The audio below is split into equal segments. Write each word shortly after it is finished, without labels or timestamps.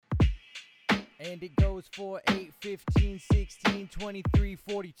And it goes for 8, 15, 16, 23,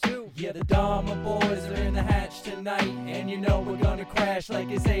 42. Yeah, the Dharma boys are in the hatch tonight. And you know we're gonna crash like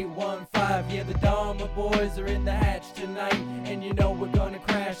it's 815. Yeah, the Dharma boys are in the hatch tonight. And you know we're gonna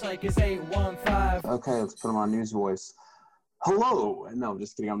crash like it's 815. Okay, let's put on my news voice. Hello! No, I'm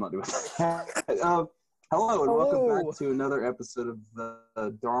just kidding. I'm not doing that. Hello, and welcome back to another episode of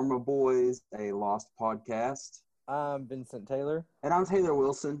the Dharma Boys, a Lost podcast. I'm Vincent Taylor. And I'm Taylor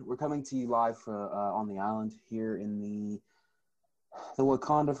Wilson. We're coming to you live on the island here in the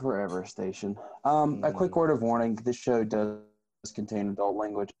Wakanda Forever station. A quick word of warning. This show does contain adult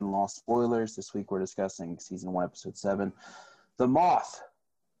language and lost spoilers. This week we're discussing Season 1, Episode 7, The Moth.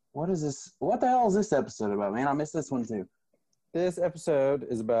 What is this? What the hell is this episode about, man? I missed this one too. This episode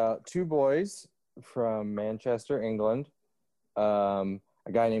is about two boys from Manchester, England. A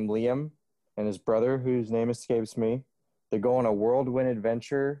guy named Liam and his brother, whose name escapes me. They go on a whirlwind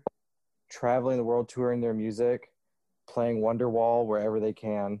adventure, traveling the world, touring their music, playing Wonderwall wherever they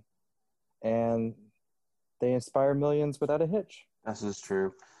can, and they inspire millions without a hitch. This is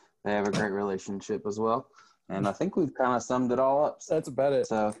true. They have a great relationship as well, and I think we've kind of summed it all up. That's about it.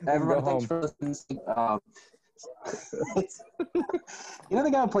 So, everyone, thanks for listening. You know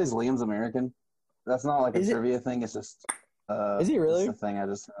the guy who plays Liam's American? That's not like a trivia thing. It's just is he really? It's a thing I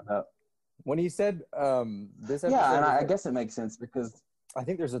just found out. When he said this episode, yeah, and I guess it makes sense because I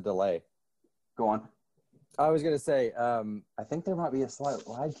think there's a delay. Go on. I was gonna say I think there might be a slight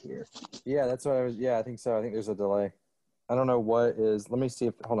lag here. Yeah, that's what I was. Yeah, I think so. I think there's a delay. I don't know what is. Let me see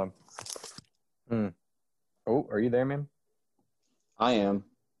if. Hold on. Oh, are you there, man? I am.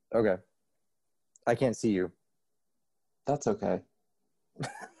 Okay. I can't see you. That's okay.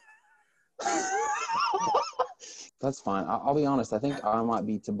 That's fine. I'll be honest. I think I might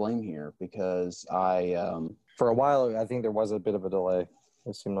be to blame here because for a while, I think there was a bit of a delay.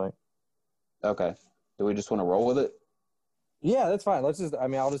 It seemed like. Okay. Do we just want to roll with it? Yeah, that's fine. Let's just. I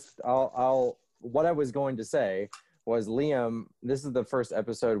mean, I'll. What I was going to say was, Liam. This is the first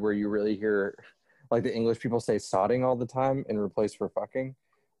episode where you really hear, like, the English people say "sodding" all the time in replace for "fucking."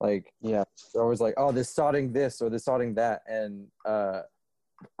 Like, yeah, they're always like, "Oh, this sodding this or this sodding that," and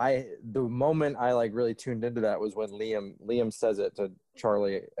the moment I like really tuned into that was when Liam says it to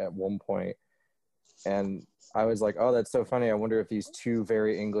Charlie at one point, and I was like, oh, that's so funny. I wonder if these two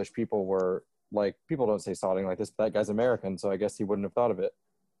very English people were like, people don't say sodding like this, but that guy's American, so I guess he wouldn't have thought of it.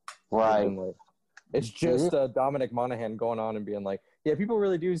 Right. Like, it's just Dominic Monaghan going on and being like, yeah, people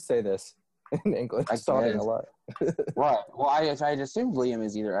really do say this in English, sodding a lot. Right. Well, I assume Liam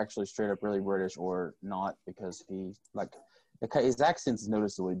is either actually straight up really British or not, because he like. His accent's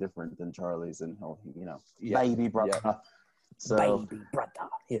noticeably different than Charlie's, and he'll, baby brother. Yeah. So, baby brother.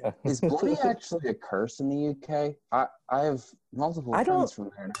 Yeah. Is bloody actually a curse in the UK? I have multiple friends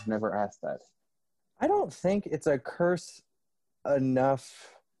from there, and I've never asked that. I don't think it's a curse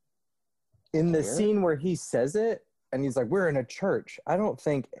enough in the scene where he says it, and he's like, "We're in a church." I don't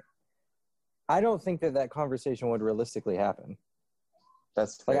think that conversation would realistically happen.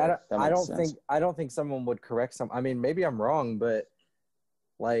 That's fair. Like I don't think someone would correct some. I mean, maybe I'm wrong, but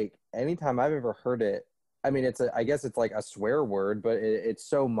like anytime I've ever heard it, I mean, I guess it's like a swear word, but it's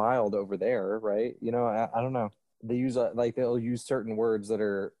so mild over there, right? You know, I don't know. They use they'll use certain words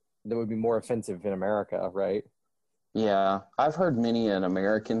that would be more offensive in America, right? Yeah, I've heard many an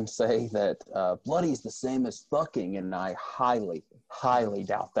American say that bloody is the same as fucking, and I highly, highly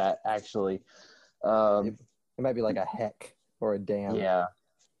doubt that. Actually, it might be like a heck. Or a damn. Yeah.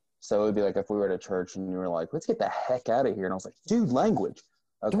 So it would be like if we were at a church and you were like, let's get the heck out of here. And I was like, dude, language.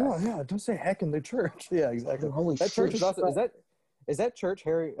 Okay. Don't say heck in the church. Yeah, exactly. Holy that shit. Church is also, is that church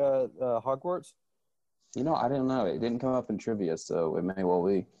Hogwarts? You know, I didn't know. It didn't come up in trivia, so it may well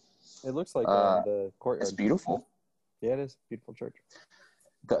be. It looks like the courtyard. It's beautiful. Yeah, it is. Beautiful church.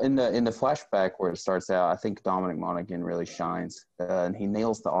 In the flashback where it starts out, I think Dominic Monaghan really shines, and he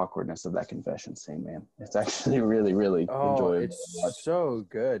nails the awkwardness of that confession scene, man. It's actually really, really enjoyable. It's so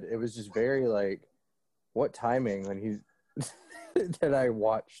good. It was just very like, what timing when he that I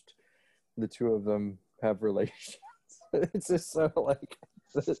watched the two of them have relations. It's just so like.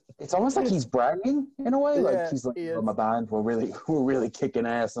 It's almost like he's bragging in a way. Like he's like, oh, my band, we're really kicking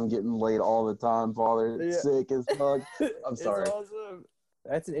ass. I'm getting laid all the time, Father. It's sick as fuck. I'm sorry. It's awesome.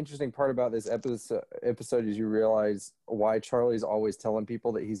 That's an interesting part about this episode is you realize why Charlie's always telling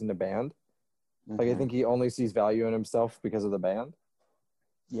people that he's in a band. Mm-hmm. Like, I think he only sees value in himself because of the band.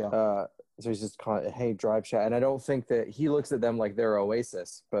 Yeah. So he's just kind of, hey, drive chat. And I don't think that he looks at them like they're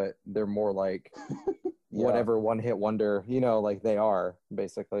Oasis, but they're more like whatever one-hit wonder, like they are,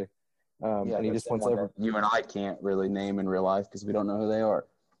 basically. And he just wants you and I can't really name in real life because we don't know who they are.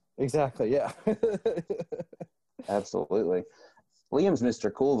 Exactly, yeah. Absolutely. Liam's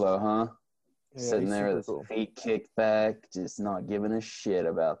Mr. Cool, though, huh? Yeah, Sitting he's there super with his cool. feet kicked back, just not giving a shit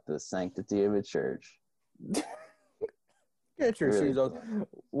about the sanctity of a church. Get your Really shoes off. cool.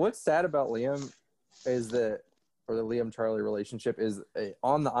 What's sad about Liam is that, or the Liam Charlie relationship is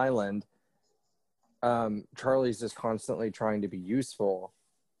on the island. Charlie's just constantly trying to be useful,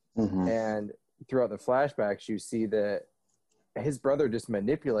 Mm-hmm. and throughout the flashbacks, you see that his brother just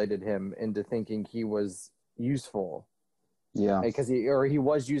manipulated him into thinking he was useful. Yeah. Because he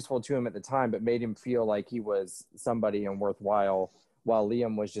was useful to him at the time, but made him feel like he was somebody and worthwhile, while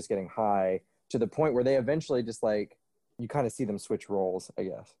Liam was just getting high to the point where they eventually just like you kind of see them switch roles, I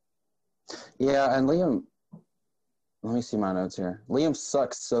guess. Yeah, and Liam, let me see my notes here. Liam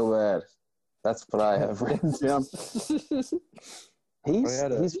sucks so bad. That's what I have written down. He's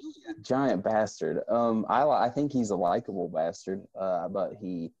really a giant bastard. I think he's a likable bastard, but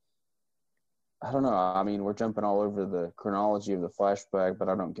I don't know. I mean, we're jumping all over the chronology of the flashback, but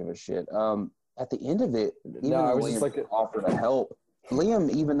I don't give a shit. At the end of it, even though Liam offered to help,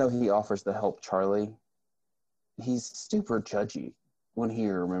 Liam, even though he offers to help Charlie, he's super judgy when he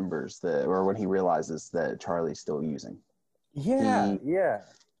remembers that, or when he realizes that Charlie's still using. Yeah.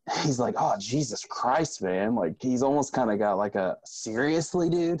 He's like, oh, Jesus Christ, man. Like, he's almost kind of got like a, seriously,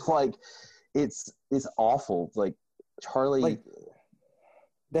 dude? Like, it's awful. Like, Charlie. Like,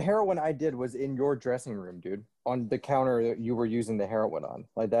 the heroin I did was in your dressing room, dude, on the counter that you were using the heroin on.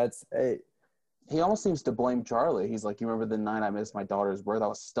 Like, that's he almost seems to blame Charlie. He's like, you remember the night I missed my daughter's birth? I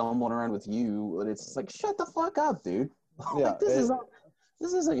was stumbling around with you. And it's like, shut the fuck up, dude. Yeah, like,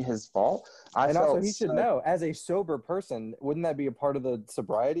 this isn't his fault. Also, he should know, as a sober person, wouldn't that be a part of the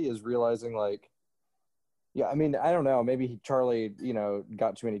sobriety, is realizing, like, yeah, I mean, I don't know. Maybe Charlie,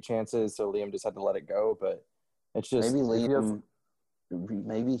 got too many chances, so Liam just had to let it go. But it's just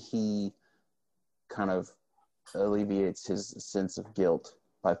maybe he kind of alleviates his sense of guilt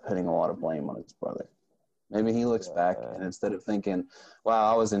by putting a lot of blame on his brother. Maybe he looks back and instead of thinking,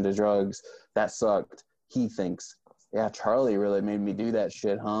 wow, I was into drugs, that sucked, he thinks, yeah, Charlie really made me do that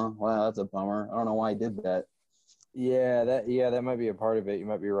shit, huh? Wow, that's a bummer. I don't know why he did that. Yeah, that might be a part of it. You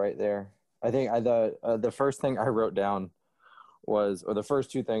might be right there. I think the first thing I wrote down was, or the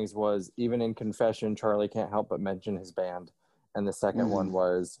first two things was, even in confession, Charlie can't help but mention his band. And the second one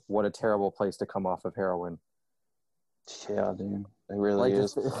was, what a terrible place to come off of heroin. Yeah, dude. It really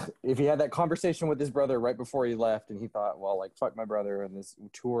is. If he had that conversation with his brother right before he left and he thought, well, like, fuck my brother and this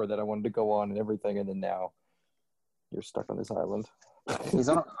tour that I wanted to go on and everything, and then now you're stuck on this island. He's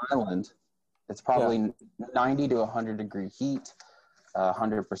on an island. It's probably 90 to 100 degree heat,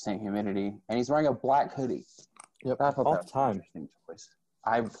 100% humidity, and he's wearing a black hoodie. Yep, I thought that was an interesting choice.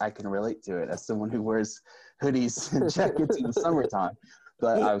 I can relate to it as someone who wears hoodies and jackets in the summertime,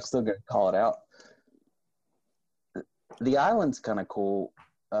 but I'm still going to call it out. The island's kind of cool.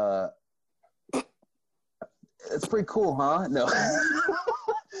 It's pretty cool, huh? No.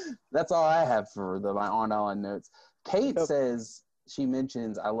 That's all I have for my on-island notes. Kate says, she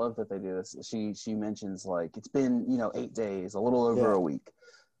mentions, I love that they do this. She mentions, like, it's been, 8 days, a little over a week.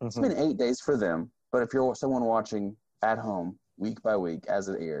 It's been 8 days for them, but if you're someone watching at home week by week as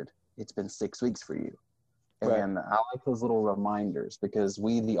it aired, it's been 6 weeks for you. And I like those little reminders because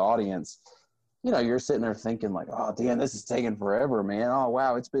we, the audience, you're sitting there thinking like, oh, damn, this is taking forever, man. Oh,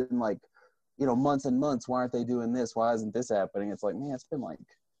 wow, it's been like, months and months. Why aren't they doing this? Why isn't this happening? It's like, man, it's been like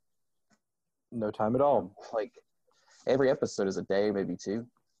no time at all. Like every episode is a day, maybe two.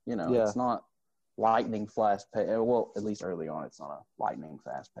 It's not lightning fast pace. Well, at least early on, it's not a lightning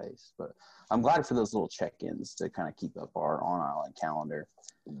fast pace. But I'm glad for those little check-ins to kind of keep up our on-island calendar.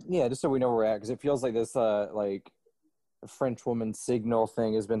 Yeah, just so we know where we're at, because it feels like this, like, French woman signal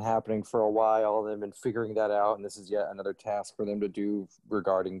thing has been happening for a while. They've been figuring that out, and this is yet another task for them to do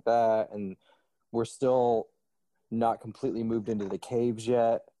regarding that. And we're still not completely moved into the caves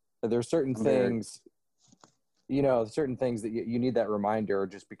yet. There's certain things, certain things that you need that reminder,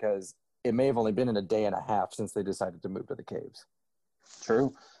 just because it may have only been in a day and a half since they decided to move to the caves.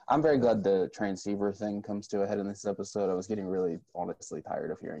 True. I'm very glad the transceiver thing comes to a head in this episode. I was getting really, honestly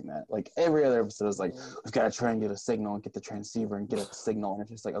tired of hearing that. Like, every other episode is like, we've got to try and get a signal and get the transceiver and get a signal. And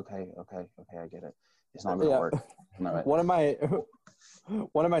it's just like, okay, I get it. It's not going to work. No.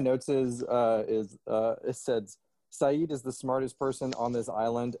 One of my notes is it says, Saeed is the smartest person on this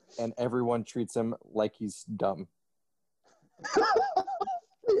island, and everyone treats him like he's dumb.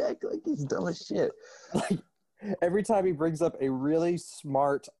 They act like he's dumb as shit. Every time he brings up a really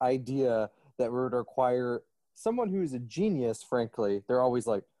smart idea that would require someone who's a genius, frankly, they're always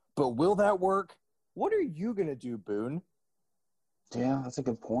like, but will that work? What are you going to do, Boone? Yeah, that's a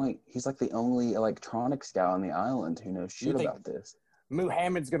good point. He's like the only electronics guy on the island who knows shit about this.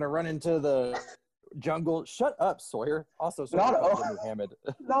 Muhammad's gonna run into the jungle? Shut up, Sawyer. Also, Sawyer Not calls him Muhammad.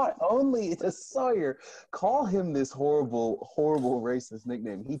 Not only does Sawyer call him this horrible, horrible racist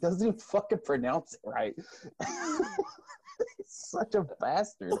nickname, he doesn't even fucking pronounce it right. He's such a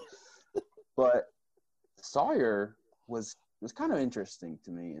bastard. But Sawyer was kind of interesting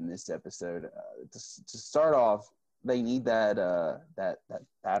to me in this episode. To start off, they need that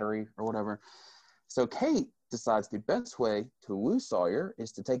battery or whatever. So Kate decides the best way to woo Sawyer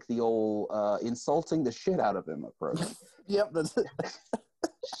is to take the old insulting the shit out of him approach. Yep, that's it.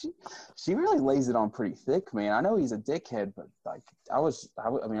 She really lays it on pretty thick, man. I know he's a dickhead, but like I was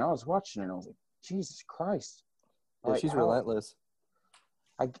watching it and I was like, Jesus Christ. Yeah, she's relentless.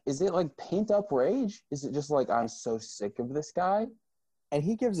 Is it like pent up rage? Is it just like I'm so sick of this guy? And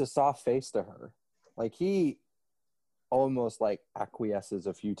he gives a soft face to her. Like he almost like acquiesces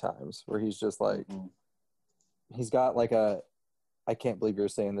a few times where he's just like he's got like a I can't believe you're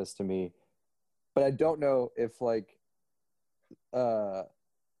saying this to me. But I don't know if like I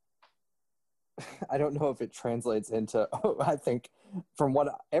don't know if it translates into I think from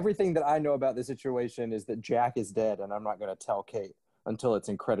everything that I know about the situation is that Jack is dead and I'm not going to tell Kate until it's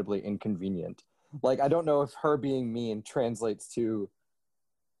incredibly inconvenient. Like I don't know if her being mean translates to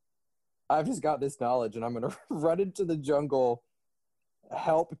I've just got this knowledge and I'm going to run into the jungle,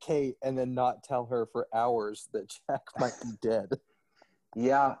 help Kate, and then not tell her for hours that Jack might be dead.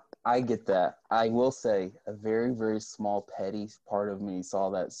 Yeah, I get that. I will say a very, very small, petty part of me saw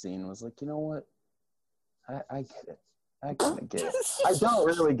that scene was like, you know what? I get it. I kind of get it. I don't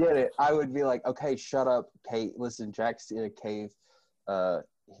really get it. I would be like, okay, shut up, Kate. Listen, Jack's in a cave.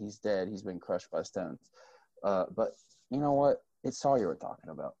 He's dead. He's been crushed by stones. But you know what? It's Sawyer we're talking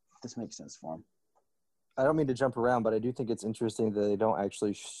about. This makes sense for him. I don't mean to jump around, but I do think it's interesting that they don't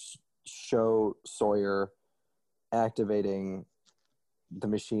actually show Sawyer activating the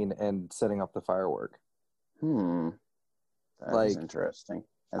machine and setting up the firework. That's interesting.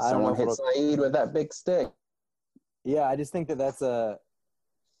 And someone hit Saeed with that big stick. Yeah, I just think that's an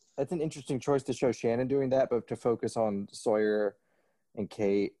interesting choice to show Shannon doing that, but to focus on Sawyer and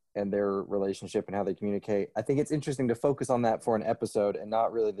Kate and their relationship and how they communicate. I think it's interesting to focus on that for an episode and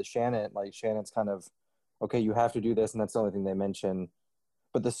not really the Shannon. Like Shannon's kind of, okay, you have to do this, and that's the only thing they mention.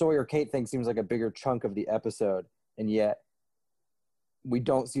 But the Sawyer-Kate thing seems like a bigger chunk of the episode, and yet we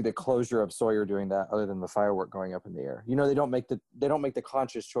don't see the closure of Sawyer doing that other than the firework going up in the air. You know, they don't make the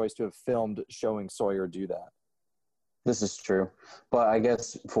conscious choice to have filmed showing Sawyer do that. This is true. But I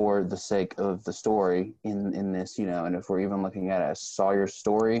guess for the sake of the story in this, you know, and if we're even looking at it as Sawyer's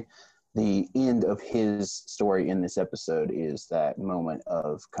story, the end of his story in this episode is that moment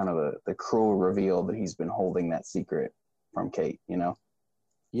of kind of the cruel reveal that he's been holding that secret from Kate, you know?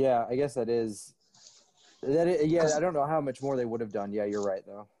 Yeah, I guess that is. I don't know how much more they would have done. Yeah, you're right,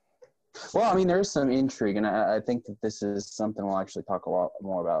 though. Well, I mean, there's some intrigue, and I think that this is something we'll actually talk a lot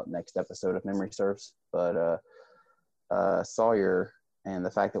more about next episode if memory serves. But Sawyer and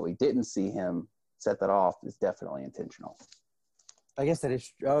the fact that we didn't see him set that off is definitely intentional. I guess that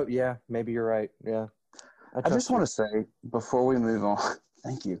is. Oh, yeah, maybe you're right. Yeah. I just want to say before we move on,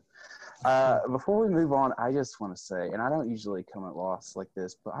 thank you. Before we move on, I just want to say, and I don't usually come at loss like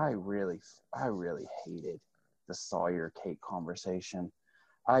this, but I really hated the Sawyer-Kate conversation.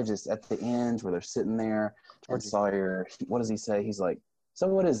 I just, at the end where they're sitting there, and Sawyer, what does he say? He's like, so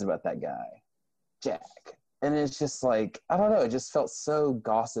what is it about that guy, Jack? And it's just like, I don't know, it just felt so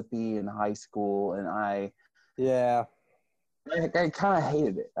gossipy in high school, and I kind of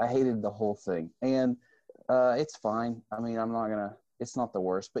hated it. I hated the whole thing. And it's fine. I mean, it's not the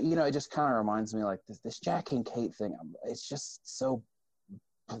worst. But, you know, it just kind of reminds me, like, this Jack and Kate thing, it's just so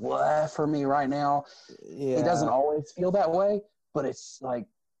blah for me right now. Yeah. It doesn't always feel that way, but it's like,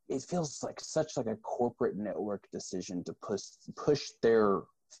 it feels like such like a corporate network decision to push their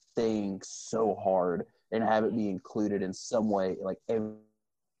thing so hard and have it be included in some way, like every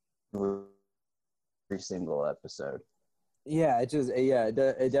single episode. Yeah,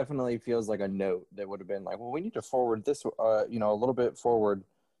 it definitely feels like a note that would have been like, well, we need to forward this, a little bit forward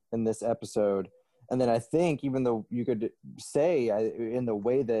in this episode. And then I think even though you could say in the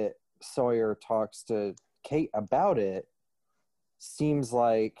way that Sawyer talks to Kate about it, seems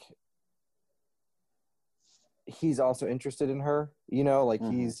like he's also interested in her, like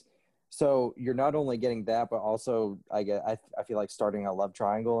so you're not only getting that, but also I feel like starting a love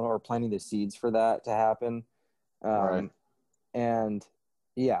triangle or planting the seeds for that to happen. Right. And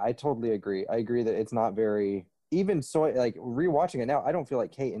yeah, I totally agree. I agree that it's not very, even so, like rewatching it now, I don't feel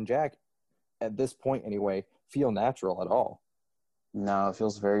like Kate and Jack at this point anyway feel natural at all. No, it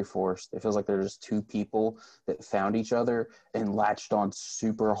feels very forced. It feels like they're just two people that found each other and latched on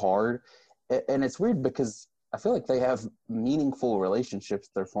super hard. And it's weird because I feel like they have meaningful relationships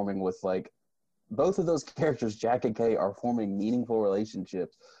they're forming with, like, both of those characters, Jack and Kay, are forming meaningful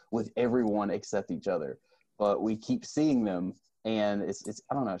relationships with everyone except each other. But we keep seeing them, and it's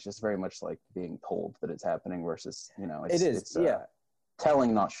I don't know, it's just very much like being told that it's happening versus, It is, it's yeah.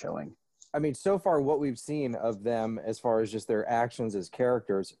 telling, not showing. I mean, so far what we've seen of them as far as just their actions as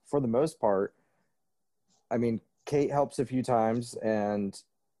characters, for the most part, I mean, Kate helps a few times and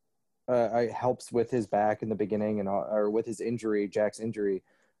helps with his back in the beginning or with his injury, Jack's injury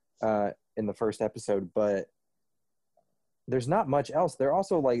in the first episode, but there's not much else. They're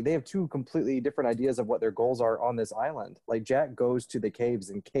also like, they have two completely different ideas of what their goals are on this island. Like Jack goes to the caves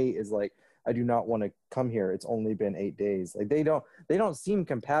and Kate is like, I do not want to come here. It's only been 8 days. Like they don't seem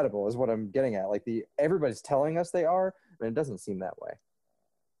compatible is what I'm getting at. Like everybody's telling us they are, but it doesn't seem that way.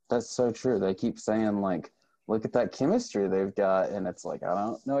 That's so true. They keep saying, like, look at that chemistry they've got, and it's like, I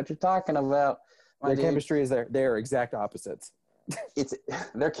don't know what you're talking about. Their chemistry is they're exact opposites. It's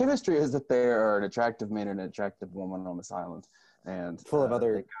their chemistry is that they are an attractive man and an attractive woman on this island, and full of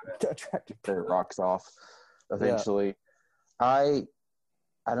other attractive. Their rocks off eventually. Yeah.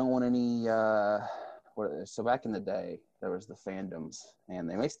 I don't want any. So back in the day, there was the fandoms, and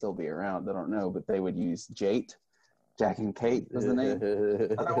they may still be around. I don't know, but they would use Jate. Jack and Kate was the name.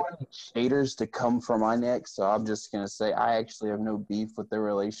 I don't want any shaders to come from my neck, so I'm just going to say I actually have no beef with their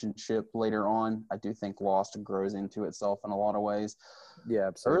relationship later on. I do think Lost grows into itself in a lot of ways. Yeah,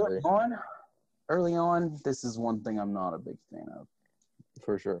 absolutely. Early on, this is one thing I'm not a big fan of.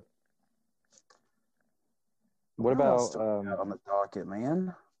 For sure. What about on the docket,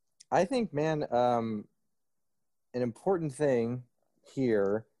 man? I think, man, an important thing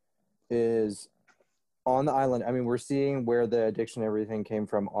here is on the island. I mean, we're seeing where the addiction and everything came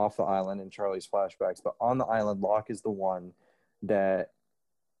from off the island in Charlie's flashbacks, but on the island, Locke is the one that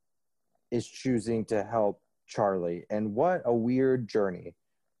is choosing to help Charlie. And what a weird journey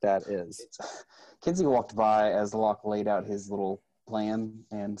that is. Kinsey walked by as Locke laid out his little plan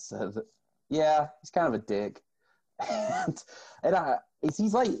and said, yeah, he's kind of a dick.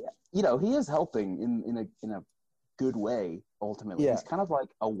 He's like, he is helping in a good way, ultimately. Yeah. He's kind of like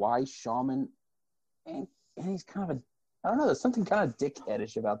a wise shaman, and he's kind of I don't know, there's something kind of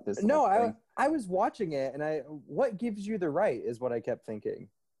dickheadish about this. No, I was watching it, and what gives you the right is what I kept thinking.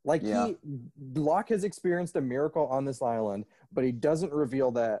 Like, Locke has experienced a miracle on this island, but he doesn't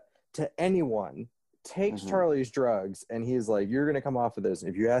reveal that to anyone. Takes Charlie's drugs, and he's like, you're going to come off of this.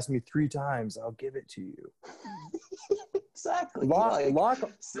 And if you ask me 3 times, I'll give it to you. Exactly. Locke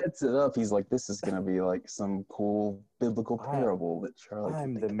sets it up. He's like, this is going to be like some cool biblical parable that Charlie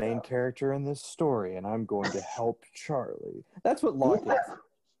I'm the main character in this story, and I'm going to help Charlie. That's what Locke is.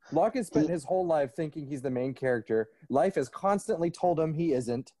 Locke has spent his whole life thinking he's the main character. Life has constantly told him he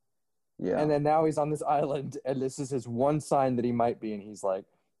isn't. Yeah. And then now he's on this island, and this is his one sign that he might be, and he's like,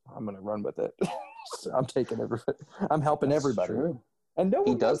 I'm going to run with it. I'm taking everything. I'm helping everybody. True. And no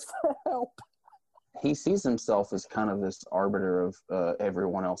one does help. He sees himself as kind of this arbiter of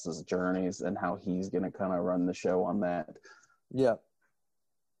everyone else's journeys and how he's going to kind of run the show on that. Yeah.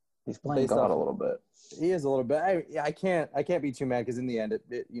 He's playing God a little bit. He is a little bit. I can't be too mad because in the end,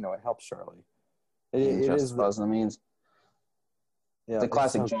 it helps Charlie. It justifies the means. Yeah, the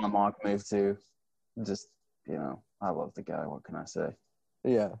classic John Locke move too. Just, I love the guy. What can I say?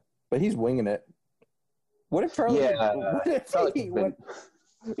 Yeah, but he's winging it. What if Charlie? Yeah.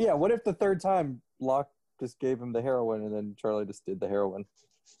 What if the third time Locke just gave him the heroin and then Charlie just did the heroin?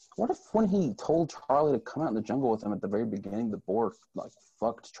 What if when he told Charlie to come out in the jungle with him at the very beginning, the boar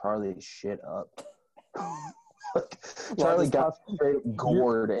fucked Charlie's shit up? Charlie got straight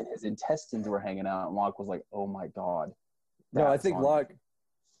gored and his intestines were hanging out, and Locke was like, "Oh my god." No, I think Locke.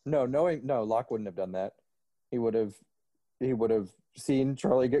 Locke wouldn't have done that. He would have seen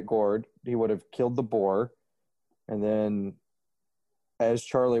Charlie get gored. He would have killed the boar, and then, as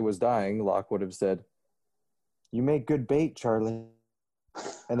Charlie was dying, Locke would have said, "You make good bait, Charlie."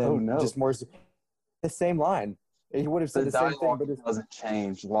 And then just more the same line. He would have said the same thing, but it doesn't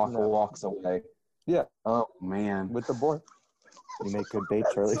change. Locke walks away. Yeah. Oh man. With the boar. You make good bait,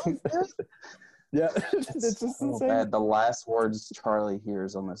 Charlie. Yeah. It's just so bad. The last words Charlie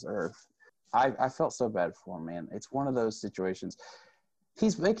hears on this earth. I felt so bad for him, man. It's one of those situations.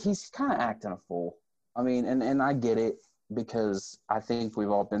 He's kind of acting a fool. I mean, and I get it, because I think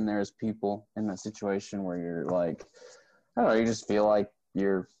we've all been there as people in that situation where you're like, I don't know, you just feel like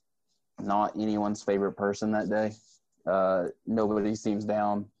you're not anyone's favorite person that day. Nobody seems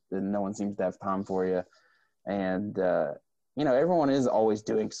down, and no one seems to have time for you. And everyone is always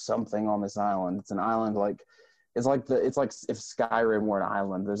doing something on this island. It's an island it's like if Skyrim were an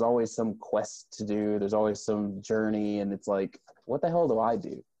island. There's always some quest to do. There's always some journey, and it's like, what the hell do I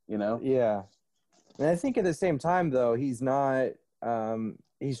do? Yeah. And I think at the same time, though, he's not.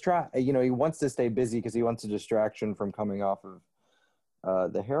 He's trying. He wants to stay busy because he wants a distraction from coming off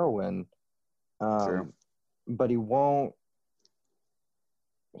of the heroin. True. But he won't.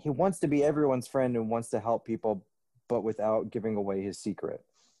 He wants to be everyone's friend and wants to help people, but without giving away his secret.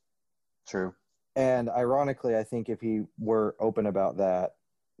 True. And ironically, I think if he were open about that,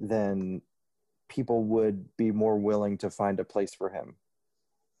 then people would be more willing to find a place for him.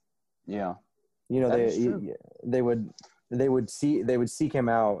 Yeah. They would seek him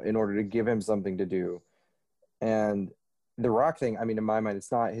out in order to give him something to do. And the rock thing, I mean, in my mind,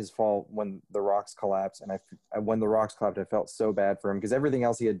 it's not his fault when the rocks collapsed. And when the rocks collapsed, I felt so bad for him because everything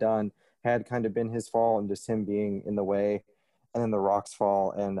else he had done had kind of been his fault and just him being in the way. And then the rocks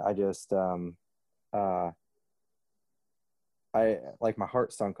fall, and I just my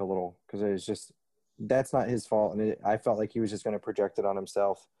heart sunk a little because it was just, that's not his fault, and I felt like he was just going to project it on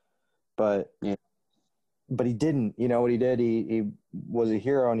himself, but yeah. But he didn't. You know what he did? He was a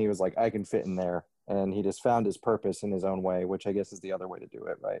hero, and he was like, I can fit in there, and he just found his purpose in his own way, which I guess is the other way to do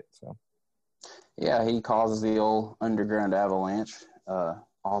it, right? So yeah, he causes the old underground avalanche,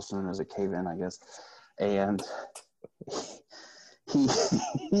 also known as a cave-in, I guess, and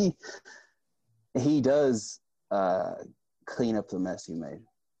he does clean up the mess he made.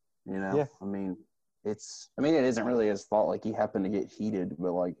 Yeah. I mean, it isn't really his fault. Like, he happened to get heated,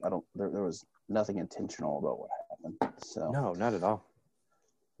 but like, there was nothing intentional about what happened. So no, not at all.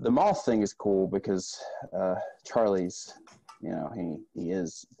 The Moth thing is cool because Charlie's, he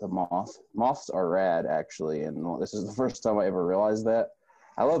is the Moth. Moths are rad, actually, and this is the first time I ever realized that.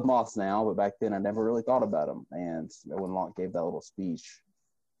 I love moths now, but back then I never really thought about them. And when Locke gave that little speech,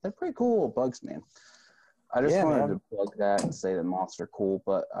 they're pretty cool little bugs, man. I just wanted to plug that and say that moths are cool.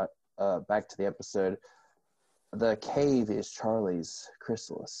 But back to the episode, the cave is Charlie's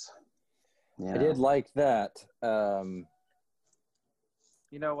chrysalis. I did like that. You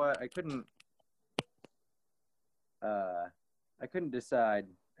know what? I couldn't decide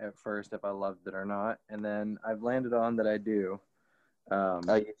at first if I loved it or not, and then I've landed on that I do.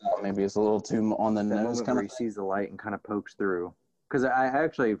 Maybe it's a little too on the nose. Where he sees the light and kind of pokes through, because I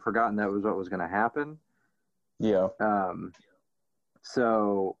actually forgotten that was what was going to happen. Yeah.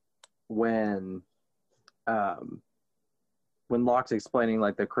 So when Locke's explaining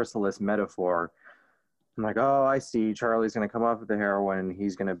like the chrysalis metaphor, I'm like, oh, I see. Charlie's going to come off of the heroin.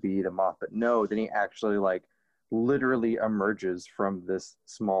 He's going to be the Moth. But no, then he actually like literally emerges from this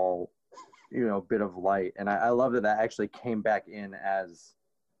small, bit of light. And I love that actually came back in as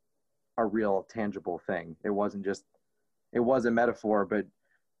a real tangible thing. It was a metaphor, but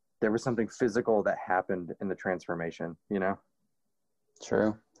there was something physical that happened in the transformation,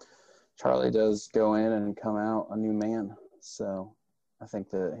 True. Charlie does go in and come out a new man. So I think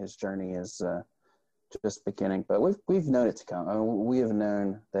that his journey is just beginning, but we've known it to come. I mean, we have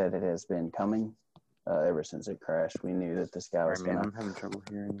known that it has been coming ever since it crashed. We knew that this guy was I'm having trouble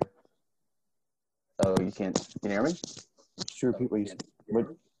hearing. Oh, you can't? Can you hear me? Just repeat what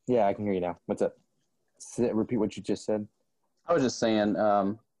you. Yeah, I can hear you now. What's up? Repeat what you just said. I was just saying,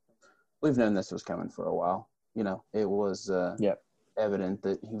 we've known this was coming for a while. It was evident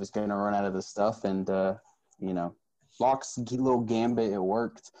that he was going to run out of the stuff, and Locke's little gambit, it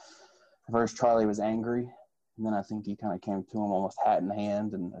worked. First, Charlie was angry, and then I think he kind of came to him almost hat in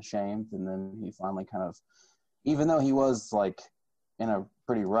hand and ashamed, and then he finally kind of, even though he was like in a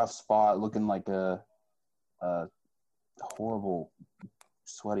pretty rough spot, looking like a horrible,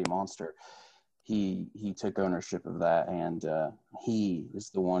 sweaty monster, he took ownership of that, and he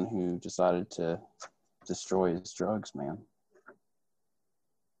is the one who decided to destroy his drugs, man.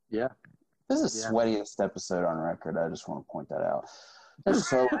 Yeah. This is the sweatiest episode on record. I just want to point that out. There's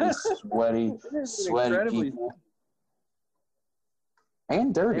so many sweaty people.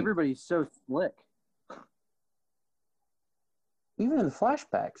 And dirty. Everybody's so slick. Even in the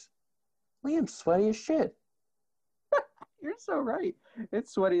flashbacks. Liam's sweaty as shit. You're so right.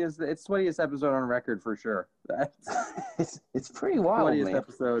 It's sweatiest episode on record for sure. It's pretty wild, sweatiest man.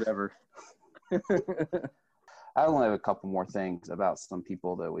 Episode ever. I only have a couple more things about some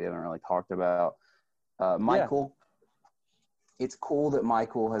people that we haven't really talked about. Michael. Yeah. It's cool that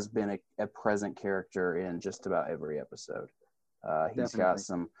Michael has been a present character in just about every episode. He's got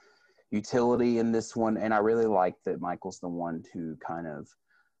some utility in this one, and I really like that Michael's the one to kind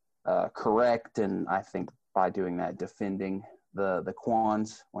of correct, and I think by doing that, defending the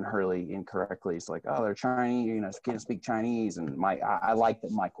Kwans when Hurley incorrectly is like, oh, they're Chinese, can't speak Chinese, and I like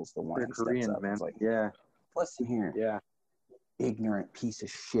that Michael's the one They're who steps Koreans, up. man. It's like, Yeah. listen here, Yeah. ignorant piece of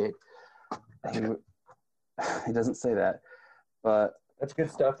shit. He doesn't say that, but that's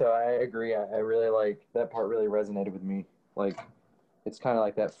good stuff, though. I agree. I really like that part. Really resonated with me. Like, it's kind of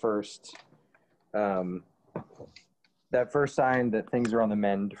like that first sign that things are on the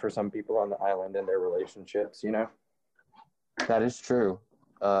mend for some people on the island in their relationships. That is true.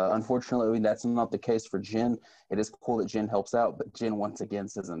 Unfortunately, that's not the case for Jin. It is cool that Jin helps out, but Jin once again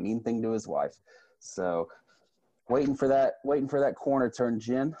says a mean thing to his wife. So, waiting for that corner turn,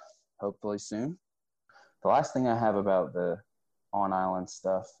 Jin. Hopefully soon. The last thing I have about the on-island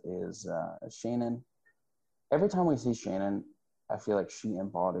stuff is Shannon. Every time we see Shannon, I feel like she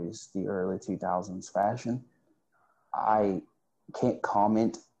embodies the early 2000s fashion. I can't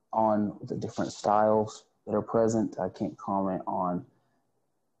comment on the different styles that are present. I can't comment on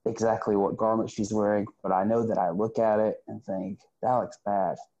exactly what garment she's wearing, but I know that I look at it and think, that looks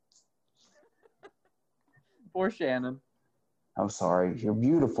bad. Poor Shannon. I'm sorry. You're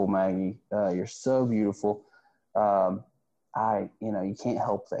beautiful, Maggie. You're so beautiful. You can't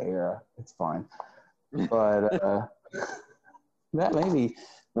help the era. It's fine. But that maybe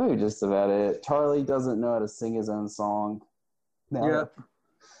just about it. Charlie doesn't know how to sing his own song. Now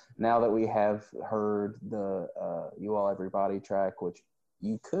that we have heard the You All Everybody track, which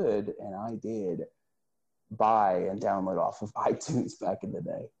you could, and I did, buy and download off of iTunes back in the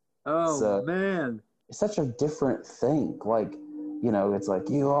day. Oh, so, man. It's such a different thing. Like, it's like,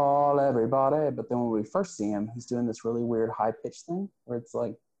 you all, everybody. But then when we first see him, he's doing this really weird high-pitched thing where it's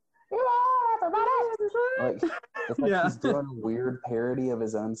like, you all, everybody. Like, it's like he's doing a weird parody of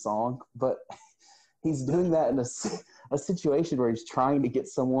his own song. But he's doing that in a situation where he's trying to get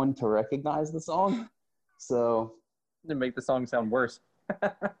someone to recognize the song. So. To make the song sound worse.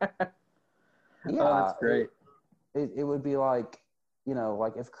 Yeah. Oh, that's great. It would be like,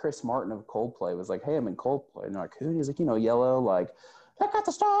 like if Chris Martin of Coldplay was like, hey, I'm in Coldplay. And they're like, who? He's like, Yellow, like, look at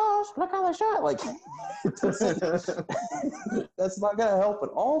the stars, look how they shine. Like, that's not going to help at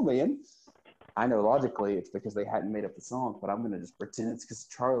all, man. I know logically it's because they hadn't made up the song, but I'm going to just pretend it's because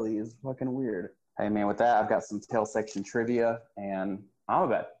Charlie is fucking weird. Hey, man, with that, I've got some tail section trivia, and I'm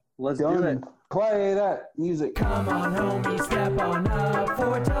about Let's do it. Play that music. Come on, homie, step on up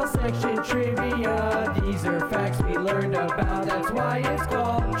for tail section trivia. These are facts we learned about. That's why it's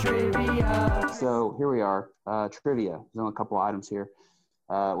called trivia. So here we are. Trivia. There's only a couple items here.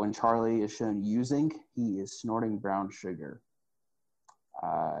 When Charlie is shown using, he is snorting brown sugar.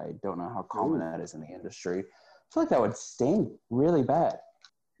 I don't know how common that is in the industry. I feel like that would sting really bad.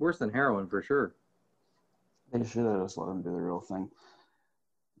 Worse than heroin, for sure. They should have just let him do the real thing.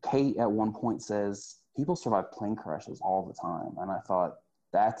 Kate at one point says, people survive plane crashes all the time. And I thought,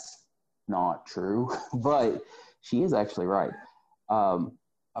 that's not true. But she is actually right.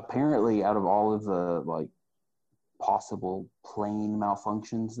 Apparently, out of all of the possible plane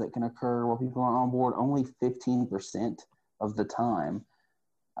malfunctions that can occur while people are on board, only 15% of the time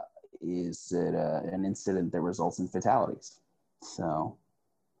is it an incident that results in fatalities. So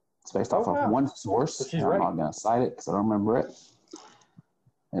it's based off of one source. And I'm not going to cite it because I don't remember it.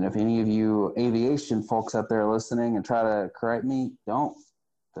 And if any of you aviation folks out there listening and try to correct me, don't.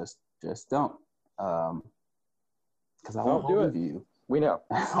 Just don't. Because I won't believe you. We know.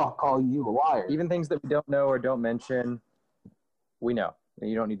 I'll call you a liar. Even things that we don't know or don't mention, we know. And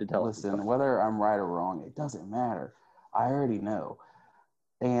you don't need to tell us. Listen, whether I'm right or wrong, it doesn't matter. I already know.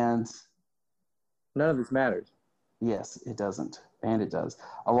 And none of this matters. Yes, it doesn't. And it does.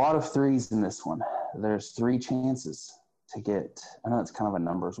 A lot of threes in this one. There's 3 chances to get, I know it's kind of a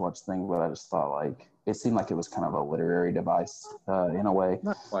numbers watch thing, but I just thought it seemed like it was kind of a literary device in a way.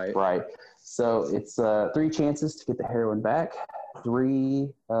 Not quite. Right. So it's 3 chances to get the heroin back, 3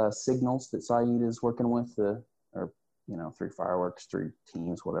 signals that Saeed is working with, 3 fireworks, 3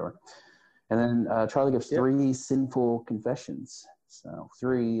 teams, whatever. And then Charlie gives 3 sinful confessions. So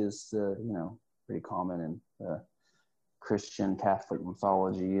 3 is, pretty common in Christian Catholic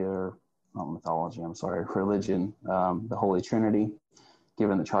mythology, or not mythology, I'm sorry, religion, the Holy Trinity,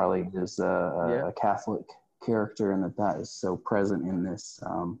 given that Charlie is a Catholic character and that is so present in this,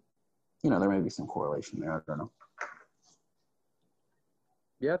 there may be some correlation there. I don't know.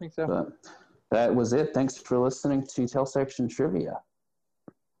 Yeah, I think so. But that was it. Thanks for listening to Tail Section Trivia.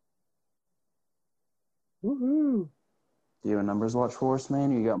 Woohoo! Do you have a numbers watch for us,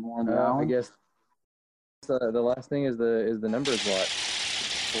 man? You got more on the I guess the last thing is the numbers watch.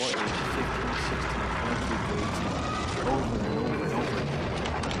 4, 8, 15, 16, 22, 18. Over and over and over again.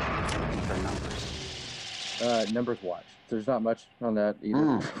 numbers. numbers watched. So there's not much on that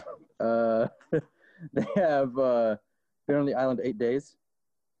either. They have been on the island 8 days.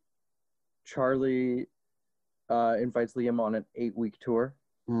 Charlie invites Liam on an 8-week tour.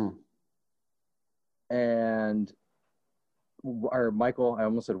 And Michael, I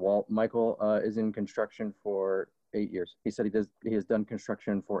almost said Walt. Michael is in construction for 8 years. He said he has done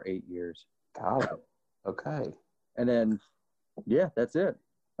construction for 8 years. Got it. Okay. And then, yeah, that's it.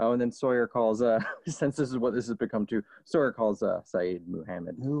 Oh, and then Sawyer calls, since this is what this has become too, Sawyer calls Saeed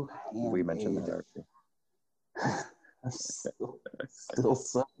Muhammad. We mentioned that already. Still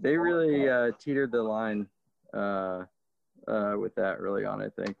so they really teetered the line with that early on, I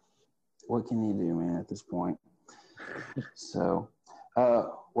think. What can you do, man, at this point? So,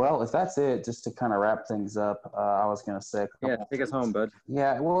 well, if that's it, just to kind of wrap things up, I was going to say. Yeah, take us home, bud.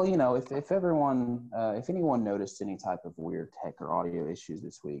 Yeah, well, if anyone noticed any type of weird tech or audio issues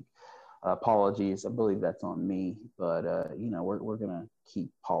this week, apologies. I believe that's on me, but we're going to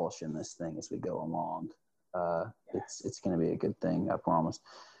keep polishing this thing as we go along. It's going to be a good thing, I promise.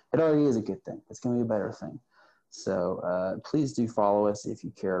 It already is a good thing. It's going to be a better thing. So please do follow us if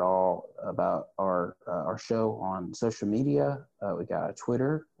you care at all about our show on social media. We got a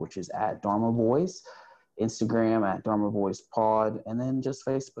Twitter, which is @DharmaBoys, Instagram @DharmaBoysPod, and then just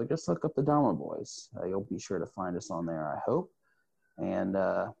Facebook. Just look up the Dharma Boys. You'll be sure to find us on there, I hope. And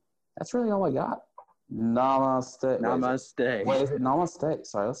that's really all I got. Namaste. Wait, is it namaste?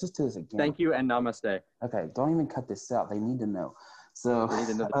 Sorry, let's just do this again. Thank you and namaste. Okay, don't even cut this out. They need to know. So they need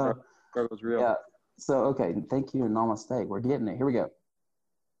to know the struggle's real. Yeah. So, okay, thank you and namaste. We're getting it. Here we go.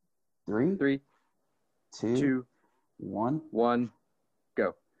 3, 2, 1,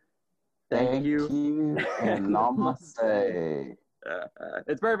 go. Thank you and namaste.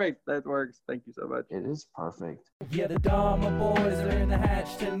 It's perfect. That works. Thank you so much. It is perfect. Yeah, the Dharma boys are in the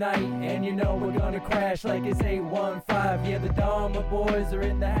hatch tonight, and we're gonna crash like it's 815. Yeah, the Dharma boys are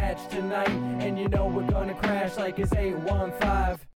in the hatch tonight, and we're gonna crash like it's 815.